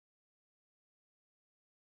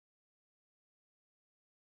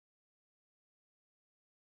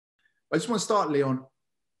I just want to start, Leon,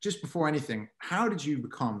 just before anything, how did you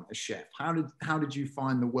become a chef? How did you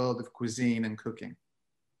find the world of cuisine and cooking?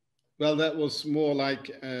 Well, that was more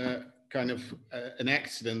like kind of an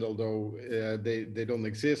accident, although they don't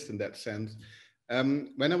exist in that sense.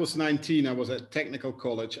 When I was 19, I was at technical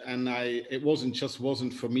college, and it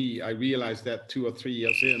wasn't for me. I realized that 2 or 3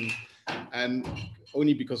 years in, and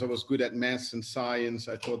only because I was good at maths and science,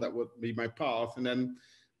 I thought that would be my path. And then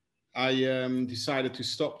I decided to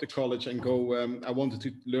stop the college and go. I wanted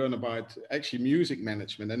to learn about actually music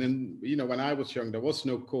management. And then, when I was young, there was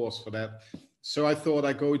no course for that. So I thought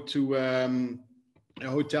I'd go to a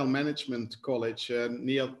hotel management college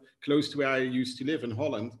close to where I used to live in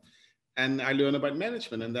Holland. And I learned about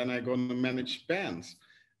management, and then I going to manage bands.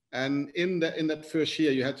 And in that first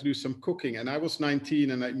year, you had to do some cooking. And I was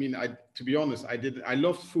 19, and to be honest, I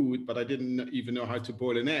loved food, but I didn't even know how to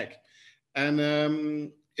boil an egg.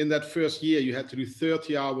 And in that first year, you had to do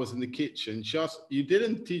 30 hours in the kitchen. You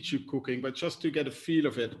didn't teach you cooking, but just to get a feel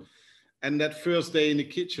of it. And that first day in the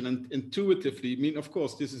kitchen, and intuitively, of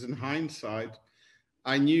course, this is in hindsight,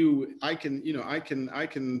 I knew I can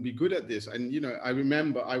be good at this. And, I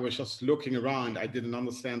remember I was just looking around. I didn't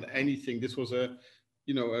understand anything. This was a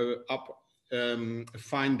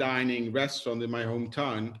fine dining restaurant in my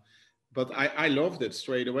hometown, but I loved it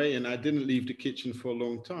straight away, and I didn't leave the kitchen for a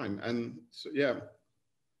long time. And so, yeah.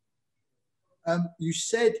 You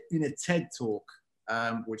said in a TED talk,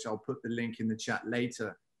 which I'll put the link in the chat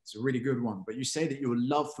later, it's a really good one, but you say that your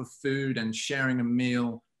love for food and sharing a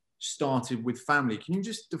meal started with family. Can you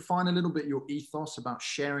just define a little bit your ethos about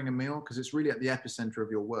sharing a meal? Because it's really at the epicenter of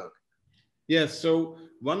your work. Yes, so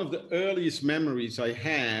one of the earliest memories I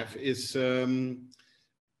have is having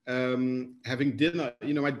dinner.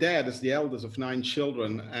 My dad is the eldest of 9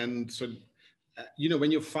 children, and so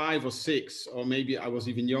when you're 5 or 6, or maybe I was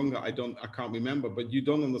even younger, I can't remember, but you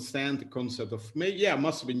don't understand the concept of, I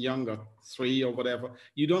must have been younger, 3 or whatever.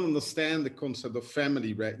 You don't understand the concept of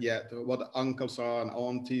family yet, what uncles are and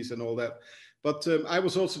aunties and all that. But I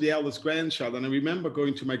was also the eldest grandchild, and I remember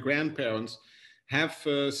going to my grandparents, have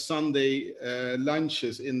Sunday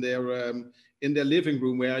lunches in their living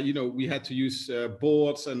room, where we had to use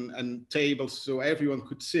boards and tables so everyone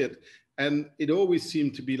could sit. And it always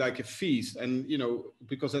seemed to be like a feast. And,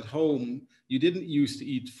 because at home, you didn't used to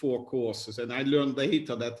eat 4 courses. And I learned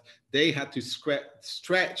later that they had to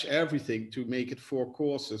stretch everything to make it 4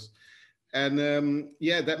 courses. And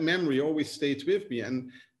that memory always stayed with me.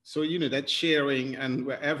 And so, that sharing, and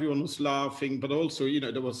where everyone was laughing, but also,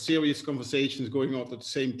 there was serious conversations going on at the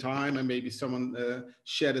same time. And maybe someone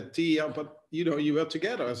shed a tear, but, you were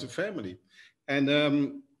together as a family.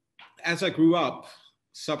 And as I grew up,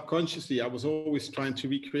 subconsciously, I was always trying to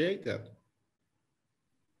recreate that.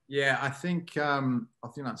 Yeah, I think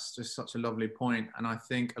that's just such a lovely point. And I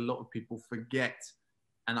think a lot of people forget.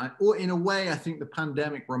 Or in a way, I think the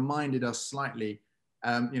pandemic reminded us slightly,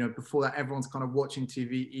 before that, everyone's kind of watching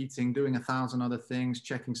TV, eating, doing 1,000 other things,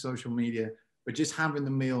 checking social media, but just having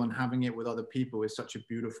the meal and having it with other people is such a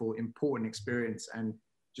beautiful, important experience, and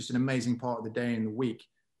just an amazing part of the day and the week.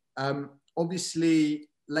 Obviously,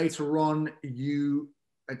 later on, you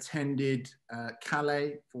attended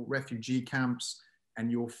Calais for refugee camps, and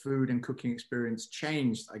your food and cooking experience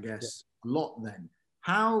changed, I guess, a lot then.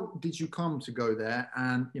 How did you come to go there,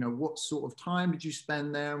 and what sort of time did you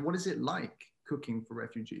spend there, and what is it like cooking for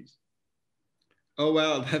refugees? Oh,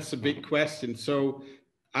 well, that's a big question. So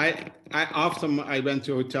after I went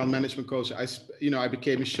to hotel management college, I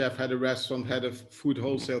became a chef, had a restaurant, had a food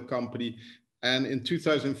wholesale company. And in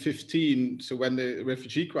 2015, so when the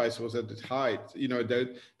refugee crisis was at its height,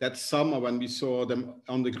 that summer when we saw them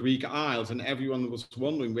on the Greek Isles, and everyone was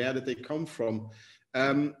wondering, where did they come from?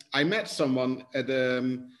 I met someone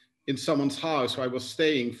in someone's house where I was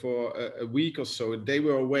staying for a week or so. They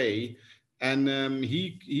were away, and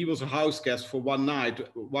he was a house guest for one night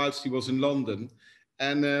whilst he was in London.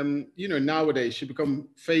 And nowadays you become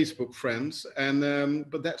Facebook friends,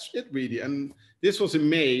 and but that's it really. And this was in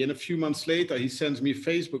May, and a few months later, he sends me a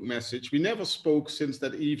Facebook message. We never spoke since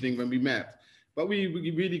that evening when we met, but we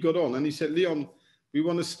really got on. And he said, Leon, we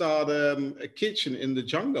want to start a kitchen in the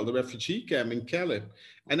jungle, the refugee camp in Calais.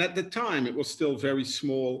 And at the time, it was still very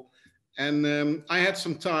small. And I had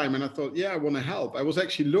some time, and I thought, I want to help. I was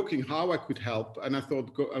actually looking how I could help. And I thought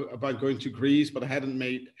about going to Greece, but I hadn't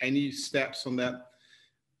made any steps on that.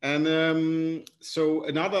 And so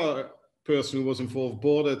another person who was involved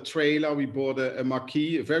bought a trailer. We bought a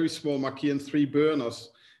marquee, a very small marquee, and 3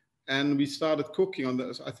 burners. And we started cooking on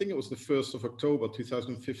this. I think it was the 1st of October,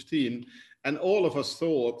 2015. And all of us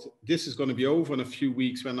thought this is going to be over in a few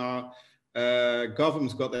weeks when our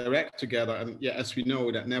governments got their act together, and yeah, as we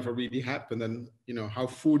know, that never really happened. And you know, how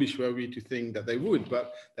foolish were we to think that they would?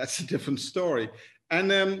 But that's a different story.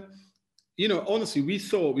 And you know, honestly, we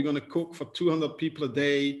thought we're going to cook for 200 people a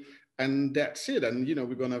day, and that's it. And you know,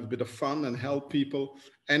 we're going to have a bit of fun and help people.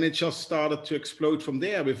 And it just started to explode from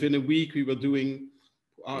there. Within a week, we were doing,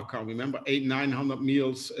 I can't remember, 800-900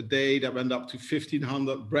 meals a day. That went up to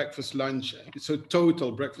 1,500 breakfast, lunch. So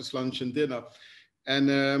total breakfast, lunch, and dinner.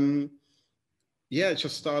 And yeah, it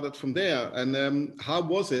just started from there. And how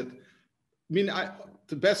was it? I mean,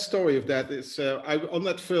 the best story of that is on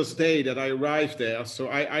that first day that I arrived there. So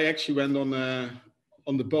I actually went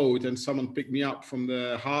on the boat, and someone picked me up from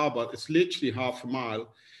the harbor. It's literally half a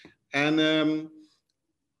mile. And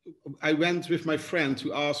I went with my friend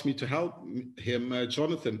who asked me to help him,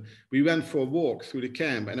 Jonathan. We went for a walk through the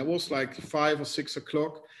camp, and it was like 5 or 6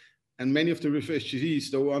 o'clock. And many of the refugees,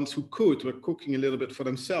 the ones who could, were cooking a little bit for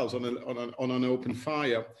themselves on an open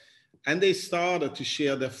fire. And they started to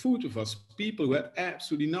share their food with us, people who had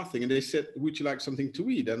absolutely nothing. And they said, would you like something to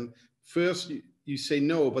eat? And first you say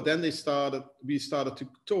no, but then we started to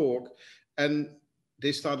talk, and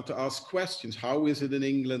they started to ask questions. How is it in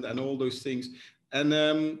England? And all those things. And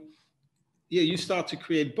yeah, you start to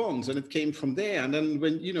create bonds, and it came from there. And then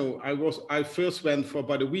when, you know, I first went for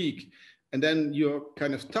about a week, and then you're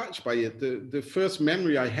kind of touched by it. The first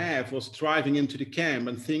memory I have was driving into the camp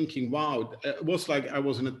and thinking, wow, it was like I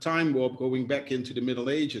was in a time warp going back into the Middle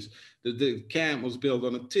Ages. The camp was built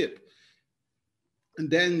on a tip. And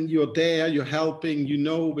then you're there, you're helping, you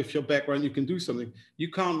know, with your background, you can do something. You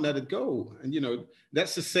can't let it go. And, you know,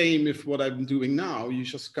 that's the same with what I'm doing now. You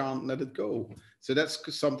just can't let it go. So that's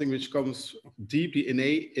something which comes deeply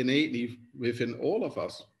innately within all of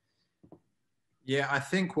us. Yeah, I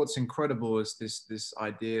think what's incredible is this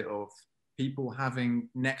idea of people having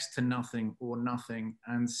next to nothing or nothing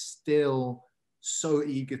and still so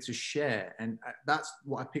eager to share. And that's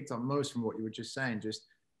what I picked up most from what you were just saying, just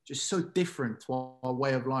so different to our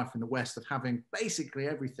way of life in the West, of having basically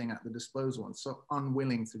everything at the disposal and so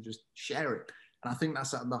unwilling to just share it. And I think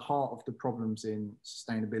that's at the heart of the problems in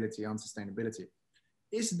sustainability, unsustainability.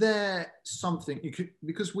 Is there something you could,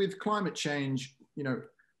 because with climate change, you know,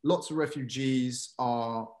 lots of refugees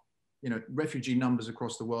are, you know, refugee numbers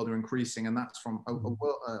across the world are increasing, and that's from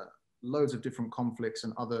loads of different conflicts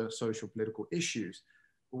and other social political issues.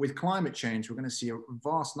 But with climate change, we're going to see a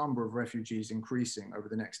vast number of refugees increasing over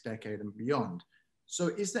the next decade and beyond. So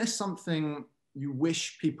is there something you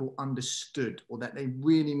wish people understood, or that they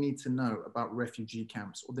really need to know about refugee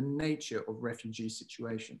camps or the nature of refugee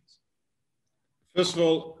situations? First of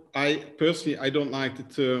all, I don't like the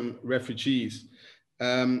term refugees.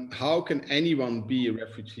 How can anyone be a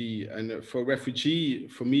refugee? And for refugee,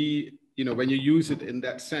 for me, you know, when you use it in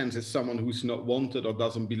that sense, it's someone who's not wanted or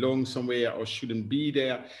doesn't belong somewhere or shouldn't be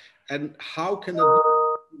there. And how can it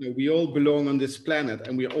be? You know, we all belong on this planet,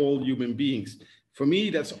 and we're all human beings. For me,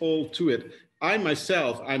 that's all to it. I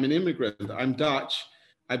myself, I'm an immigrant. I'm Dutch.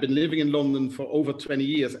 I've been living in London for over 20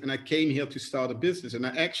 years, and I came here to start a business. And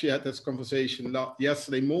I actually had this conversation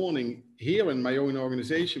yesterday morning here in my own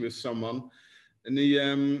organization with someone. And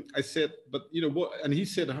I said, but you know what? And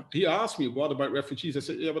he asked me, what about refugees? I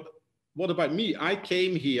said, yeah, but what about me? I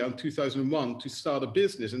came here in 2001 to start a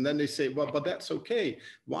business. And then they say, well, but that's okay.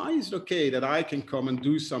 Why is it okay that I can come and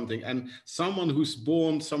do something? And someone who's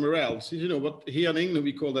born somewhere else, you know what, here in England,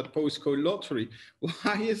 we call that postcode lottery.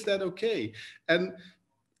 Why is that okay? And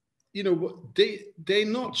you know, they're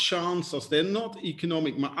not chancers. They're not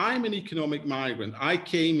economic. I'm an economic migrant. I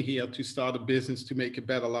came here to start a business to make a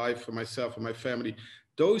better life for myself and my family.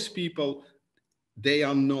 Those people, they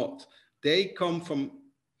are not. They come from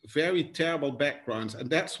very terrible backgrounds. And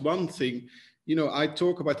that's one thing, you know, I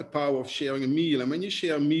talk about the power of sharing a meal. And when you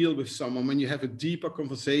share a meal with someone, when you have a deeper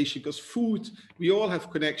conversation, because food, we all have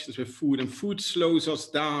connections with food, and food slows us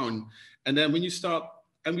down. And then when you start,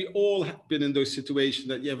 and we all have been in those situations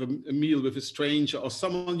that you have a meal with a stranger or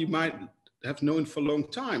someone you might have known for a long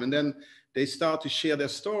time. And then they start to share their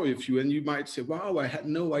story with you. And you might say, wow, I had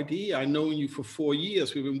no idea. I've known you for 4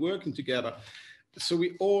 years. We've been working together. So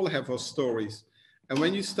we all have our stories. And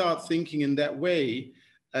when you start thinking in that way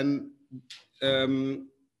and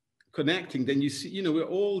connecting, then you see, you know, we're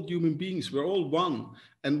all human beings. We're all one.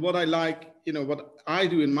 And what I like, you know, what I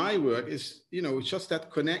do in my work is, you know, just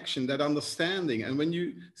that connection, that understanding. And when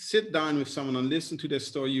you sit down with someone and listen to their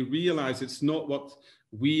story, you realize it's not what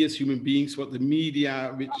we as human beings, what the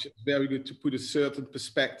media, which is very good to put a certain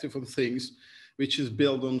perspective on things, which is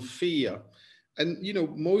built on fear. And, you know,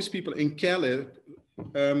 most people in Calais,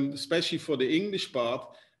 especially for the English part,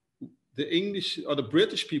 the English or the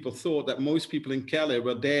British people thought that most people in Calais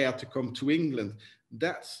were there to come to England.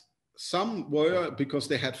 That's some were because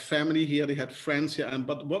they had family here, they had friends here,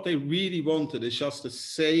 but what they really wanted is just a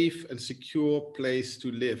safe and secure place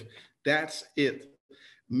to live. That's it.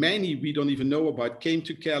 Many we don't even know about came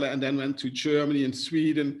to Calais and then went to Germany and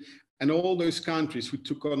Sweden and all those countries who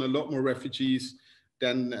took on a lot more refugees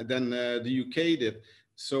than the UK did.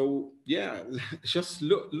 So yeah, just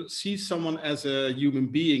see someone as a human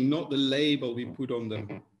being, not the label we put on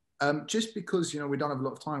them. Just because, we don't have a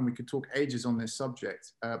lot of time, we could talk ages on this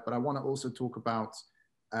subject, but I want to also talk about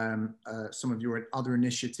some of your other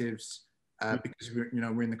initiatives because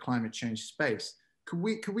we're in the climate change space. Could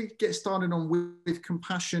we get started on with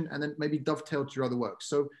compassion and then maybe dovetail to your other work?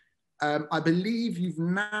 So I believe you've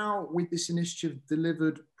now, with this initiative,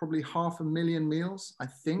 delivered probably 500,000 meals, I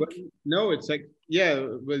think. Well, no, it's like, yeah,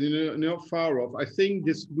 well, not far off. I think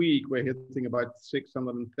this week we're hitting about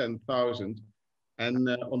 610,000. And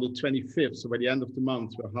on the 25th, so by the end of the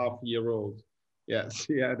month, we're half a year old. Yes,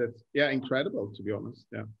 yeah, that's incredible, to be honest.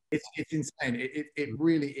 Yeah, it's insane. It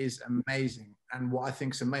really is amazing. And what I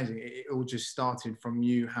think is amazing, it all just started from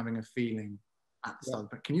you having a feeling at the start.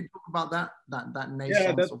 But can you talk about that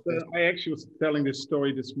naissance? Yeah, I actually was telling this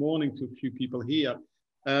story this morning to a few people here.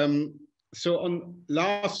 So on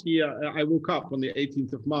last year, I woke up on the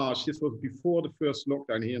 18th of March. This was before the first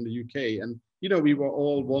lockdown here in the UK. And, we were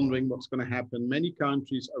all wondering what's going to happen. Many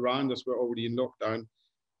countries around us were already in lockdown.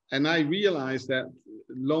 And I realized that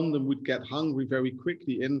London would get hungry very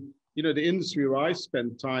quickly. And, the industry where I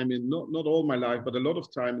spent time in, not all my life, but a lot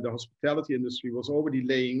of time in the hospitality industry was already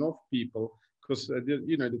laying off people because,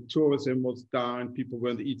 the tourism was down. People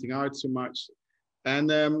weren't eating out so much.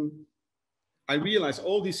 And I realized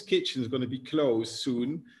all these kitchens are going to be closed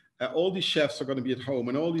soon. All these chefs are going to be at home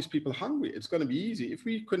and all these people hungry. It's going to be easy. If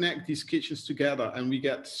we connect these kitchens together and we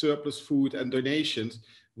get surplus food and donations,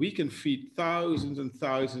 we can feed thousands and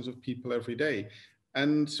thousands of people every day.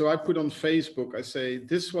 And so I put on Facebook, I say,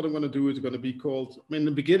 this is what I'm going to do. It's going to be called, in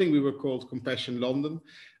the beginning, we were called Compassion London.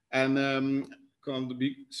 And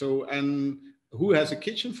who has a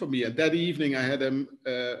kitchen for me? And that evening I had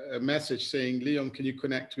a message saying, Leon, can you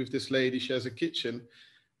connect with this lady? She has a kitchen.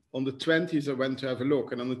 On the 20th, I went to have a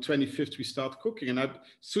look. And on the 25th, we started cooking. And as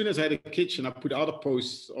soon as I had a kitchen, I put other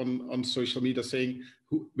posts on social media saying,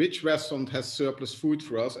 which restaurant has surplus food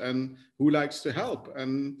for us and who likes to help?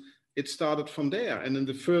 And it started from there. And in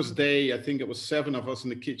the first day, I think it was 7 of us in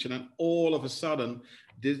the kitchen. And all of a sudden,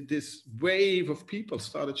 this wave of people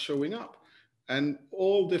started showing up. And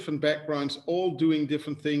all different backgrounds, all doing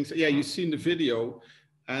different things. Yeah, you've seen the video.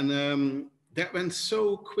 And that went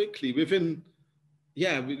so quickly. Within,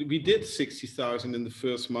 we did 60,000 in the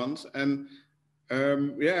first month. And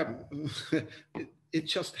it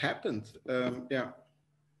just happened.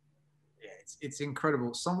 It's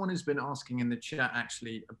incredible. Someone has been asking in the chat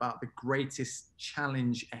actually about the greatest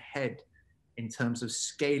challenge ahead in terms of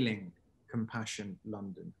scaling Compassion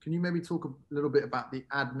London. Can you maybe talk a little bit about the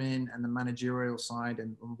admin and the managerial side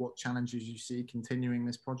and what challenges you see continuing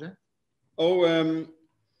this project?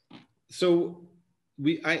 So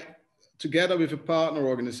together with a partner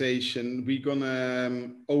organization, we're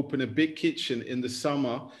gonna open a big kitchen in the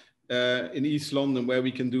summer in East London where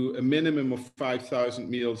we can do a minimum of 5,000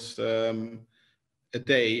 meals a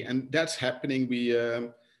day, and that's happening. We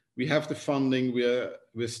have the funding.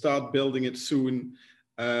 We'll start building it soon.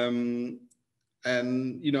 And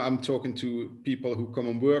I'm talking to people who come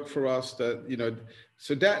and work for us.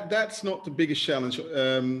 So that's not the biggest challenge.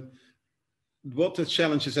 What the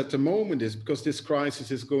challenge is at the moment is because this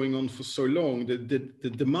crisis is going on for so long, the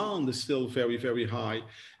demand is still very, very high.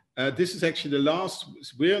 This is actually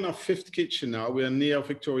we're in our 5th kitchen now. We're near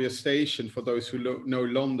Victoria Station, for those who know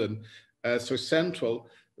London, so central.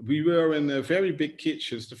 We were in very big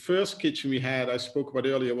kitchens. The first kitchen we had, I spoke about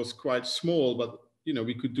earlier, was quite small, but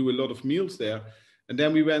we could do a lot of meals there. And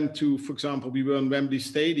then we went to, for example, we were in Wembley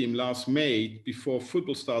Stadium last May before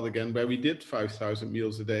football started again, where we did 5,000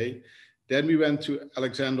 meals a day. Then we went to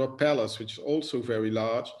Alexandra Palace, which is also very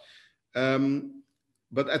large.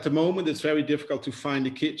 But at the moment, it's very difficult to find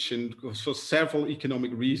a kitchen because for several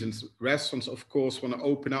economic reasons. Restaurants, of course, want to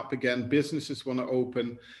open up again. Businesses want to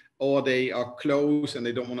open, or they are closed and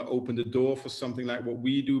they don't want to open the door for something like what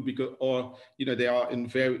we do, because, they are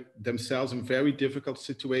themselves in very difficult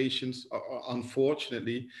situations,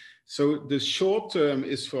 unfortunately. So the short term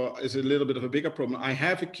is a little bit of a bigger problem. I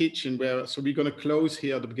have a kitchen so we're going to close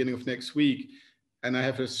here at the beginning of next week. And I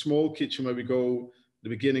have a small kitchen where we go the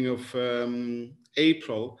beginning of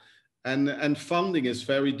April. And funding is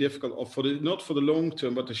very difficult, or for the, not for the long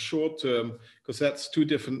term, but the short term, because that's two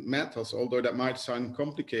different matters, although that might sound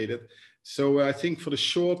complicated. So I think for the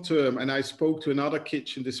short term, and I spoke to another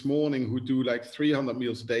kitchen this morning who do like 300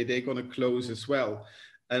 meals a day, they're going to close as well.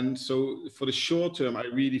 And so for the short term, I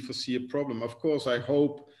really foresee a problem. Of course, I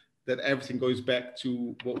hope that everything goes back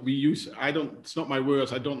to what we use. It's not my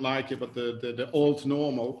words, I don't like it, but the old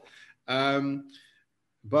normal.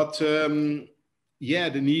 But yeah,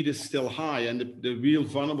 the need is still high, and the real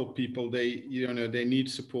vulnerable people, they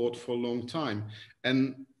need support for a long time,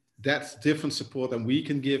 and that's different support than we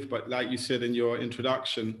can give. But like you said in your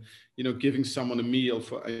introduction, giving someone a meal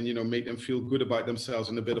for, and make them feel good about themselves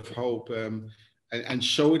and a bit of hope, and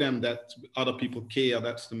show them that other people care.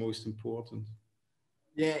 That's the most important.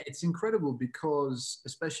 Yeah, it's incredible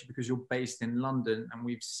especially because you're based in London, and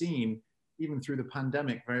we've seen, even through the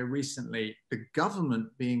pandemic very recently, the government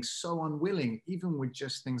being so unwilling, even with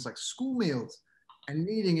just things like school meals, and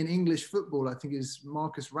needing in English football, I think is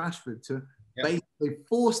Marcus Rashford, to basically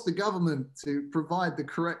force the government to provide the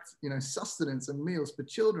correct, sustenance and meals for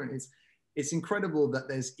children. It's incredible that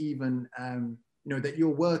there's even, that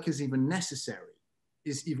your work is even necessary,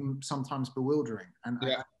 is even sometimes bewildering. And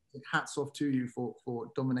hats off to you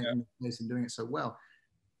for dominating this and doing it so well.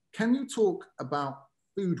 Can you talk about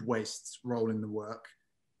food waste's role in the work,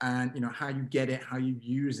 and how you get it, how you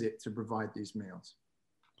use it to provide these meals?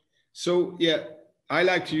 So I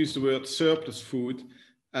like to use the word surplus food.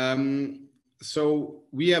 So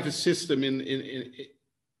we have a system in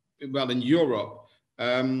Europe,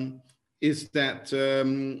 is that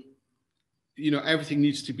everything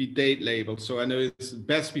needs to be date labeled. So I know it's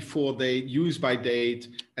best before date, use by date,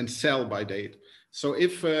 and sell by date. So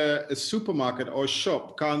if a supermarket or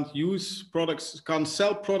shop can't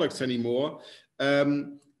sell products anymore,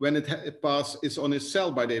 when it is on its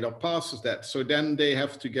sell by date or passes that, so then they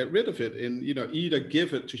have to get rid of it and either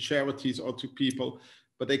give it to charities or to people,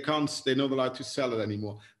 but they're not allowed to sell it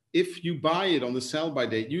anymore. If you buy it on the sell by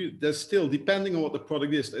date, there's still, depending on what the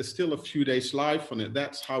product is, there's still a few days life on it.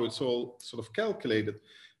 That's how it's all sort of calculated.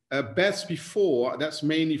 Best before, that's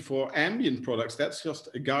mainly for ambient products. That's just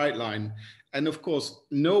a guideline. And of course,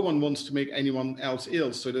 no one wants to make anyone else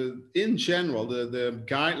ill. So in general, the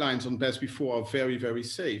guidelines on best before are very, very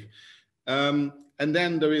safe. And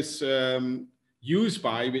then there is use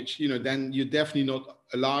by, which, then you're definitely not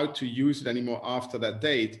allowed to use it anymore after that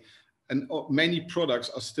date. And many products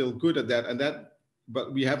are still good at that.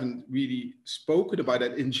 But we haven't really spoken about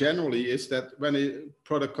it in generally, is that when a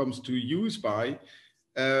product comes to use by,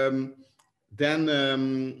 then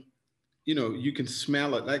you can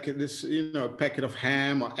smell it, like this, a packet of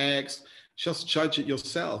ham or eggs. Just judge it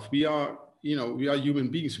yourself. We are human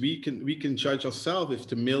beings. We can judge ourselves if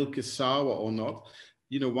the milk is sour or not.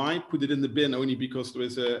 Why put it in the bin only because there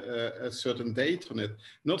is a certain date on it?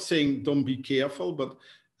 Not saying don't be careful, but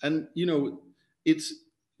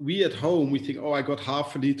we at home, we think, oh, I got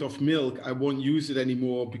half a liter of milk, I won't use it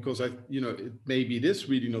anymore because maybe it is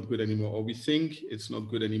really not good anymore, or we think it's not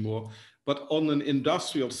good anymore. But on an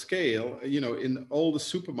industrial scale, in all the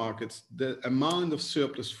supermarkets, the amount of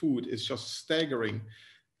surplus food is just staggering.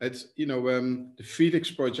 It's, the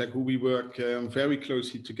TEDx project, who we work very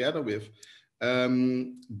closely together with,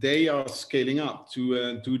 they are scaling up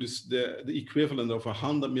to do the equivalent of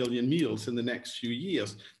 100 million meals in the next few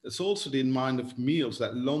years. There's also the amount of meals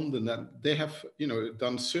that London, that they have,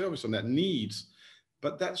 done service on, that needs.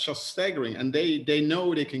 But that's just staggering. And they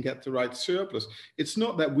know they can get the right surplus. It's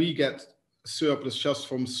not that we get surplus just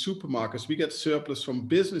from supermarkets. We get surplus from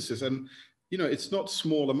businesses. And, it's not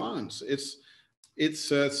small amounts. It's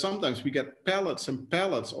sometimes we get pallets and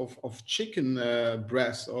pallets of chicken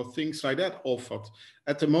breast or things like that offered.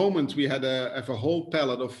 At the moment, we have a whole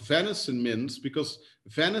pallet of venison mince, because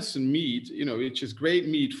venison meat, which is great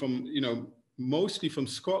meat from, mostly from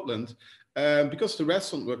Scotland, because the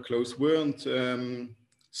restaurants were closed, weren't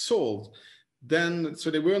sold.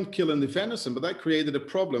 So they weren't killing the venison, but that created a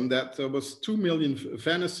problem that there was 2 million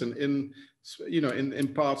venison in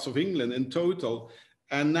parts of England in total.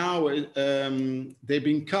 And now they've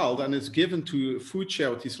been culled and it's given to food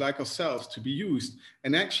charities like ourselves to be used.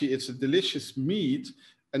 And actually, it's a delicious meat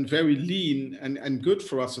and very lean and good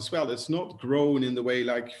for us as well. It's not grown in the way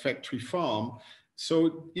like factory farm.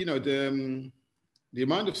 So, the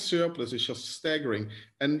amount of surplus is just staggering.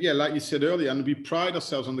 And yeah, like you said earlier, and we pride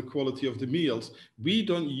ourselves on the quality of the meals. We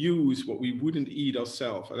don't use what we wouldn't eat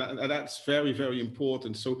ourselves. And that's very, very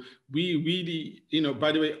important. So we really,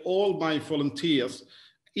 by the way, all my volunteers,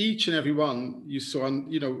 each and every one you saw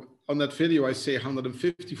on that video, I say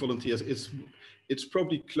 150 volunteers. It's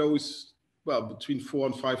probably close well, between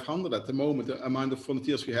 400 and 500 at the moment, the amount of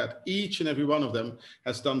volunteers we had. Each and every one of them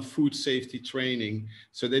has done food safety training,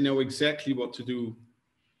 so they know exactly what to do.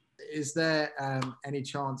 Is there any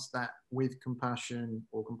chance that with Compassion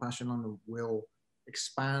or Compassion London will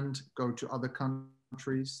expand, go to other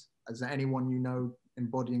countries? Is there anyone you know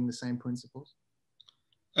embodying the same principles?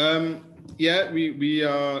 Yeah, we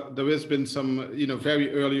are. There has been some,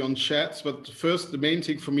 very early on chats, but first, the main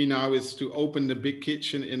thing for me now is to open the big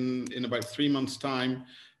kitchen in about 3 months' time.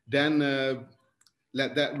 Then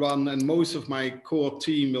let that run, and most of my core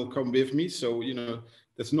team will come with me. So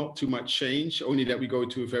there's not too much change. Only that we go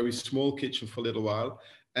to a very small kitchen for a little while,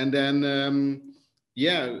 and then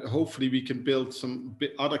yeah, hopefully we can build some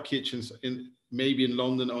other kitchens maybe in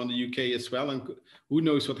London or in the UK as well. And who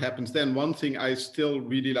knows what happens then. One thing I still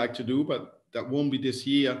really like to do, but that won't be this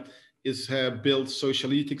year, is build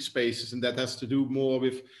social eating spaces. And that has to do more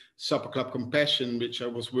with Supper Club Compassion, which I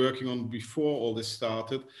was working on before all this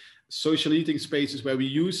started. Social eating spaces where we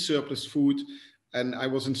use surplus food. And I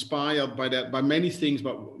was inspired by that, by many things,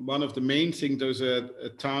 but one of the main things, there's a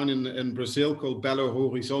town in Brazil called Belo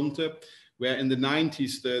Horizonte, where in the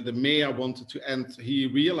 90s, the mayor wanted to end. He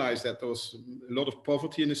realized that there was a lot of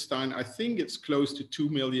poverty in his town. I think it's close to 2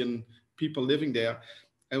 million people living there.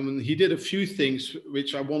 And he did a few things,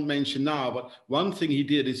 which I won't mention now, but one thing he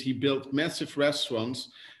did is he built massive restaurants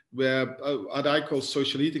where what I call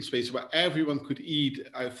social eating space, where everyone could eat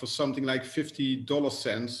for something like $50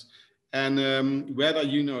 cents. And whether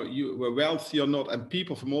you were wealthy or not, and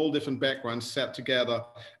people from all different backgrounds sat together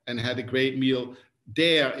and had a great meal.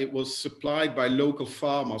 There, it was supplied by local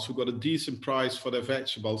farmers who got a decent price for their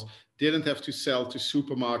vegetables, didn't have to sell to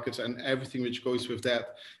supermarkets and everything which goes with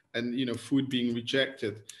that, and food being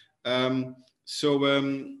rejected.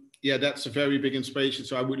 Yeah, that's a very big inspiration.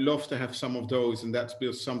 So I would love to have some of those, and that's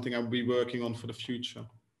something I'll be working on for the future.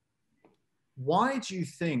 Why do you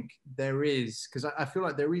think there is, because I feel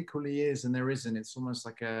like there equally is and there isn't, it's almost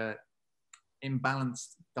like a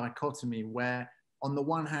imbalanced dichotomy where on the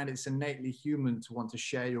one hand, it's innately human to want to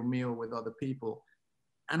share your meal with other people.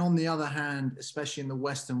 And on the other hand, especially in the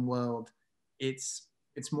Western world, it's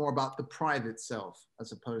more about the private self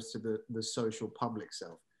as opposed to the social public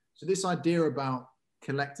self. So this idea about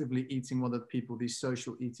collectively eating with other people, these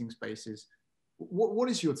social eating spaces, what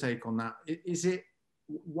is your take on that?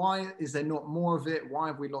 Why is there not more of it? Why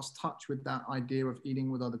have we lost touch with that idea of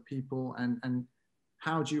eating with other people? And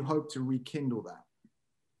how do you hope to rekindle that?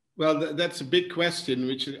 Well, that's a big question,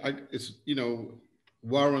 which is,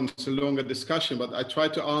 warrants a longer discussion, but I try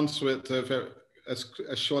to answer it as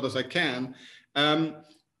short as I can.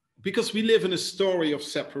 Because we live in a story of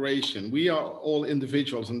separation. We are all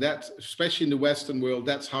individuals, and that's, especially in the Western world,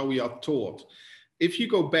 that's how we are taught. If you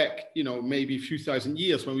go back, maybe a few thousand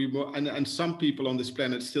years when we were, and some people on this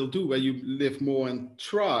planet still do, where you live more in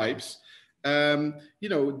tribes,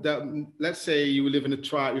 let's say you live in a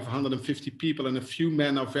tribe with 150 people and a few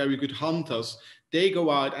men are very good hunters. They go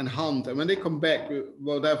out and hunt, and when they come back with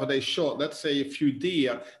whatever they shot, let's say a few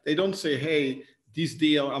deer, they don't say, hey, these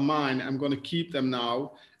deer are mine, I'm going to keep them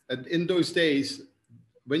now. And in those days,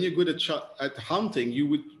 when you're good at hunting, you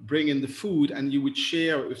would bring in the food and you would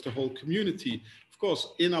share it with the whole community. Of course,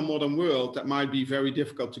 in our modern world, that might be very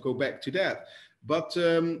difficult to go back to that. But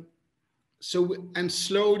and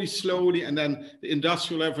slowly, and then the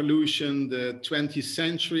Industrial Revolution, the 20th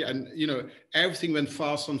century, and everything went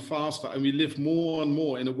faster and faster, and we live more and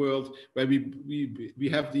more in a world where we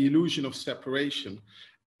have the illusion of separation,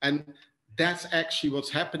 and that's actually what's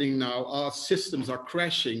happening now. Our systems are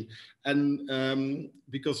crashing, and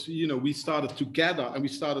because we started together and we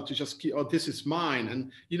started to just keep, oh, this is mine.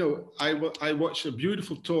 And I watched a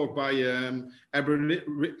beautiful talk by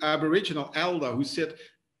Aboriginal elder who said,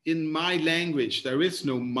 in my language there is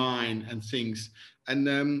no mine and things,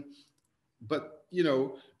 and but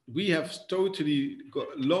we have totally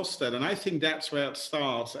lost that, and I think that's where it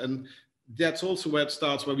starts. And that's also where it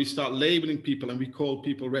starts, where we start labeling people and we call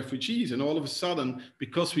people refugees, and all of a sudden,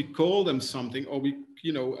 because we call them something, or we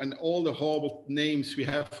and all the horrible names we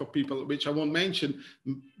have for people, which I won't mention,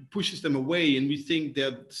 pushes them away, and we think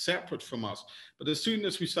they're separate from us. But as soon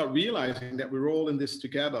as we start realizing that we're all in this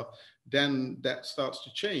together, then that starts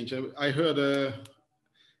to change. I heard a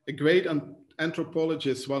great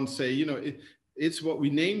anthropologist once say, it's what we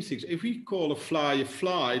name things. If we call a fly,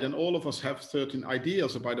 then all of us have certain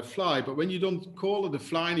ideas about a fly. But when you don't call it a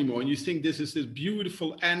fly anymore, and you think this is this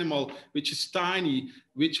beautiful animal, which is tiny,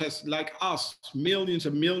 which has, like us, millions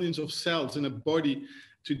and millions of cells in a body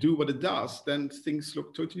to do what it does, then things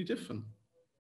look totally different.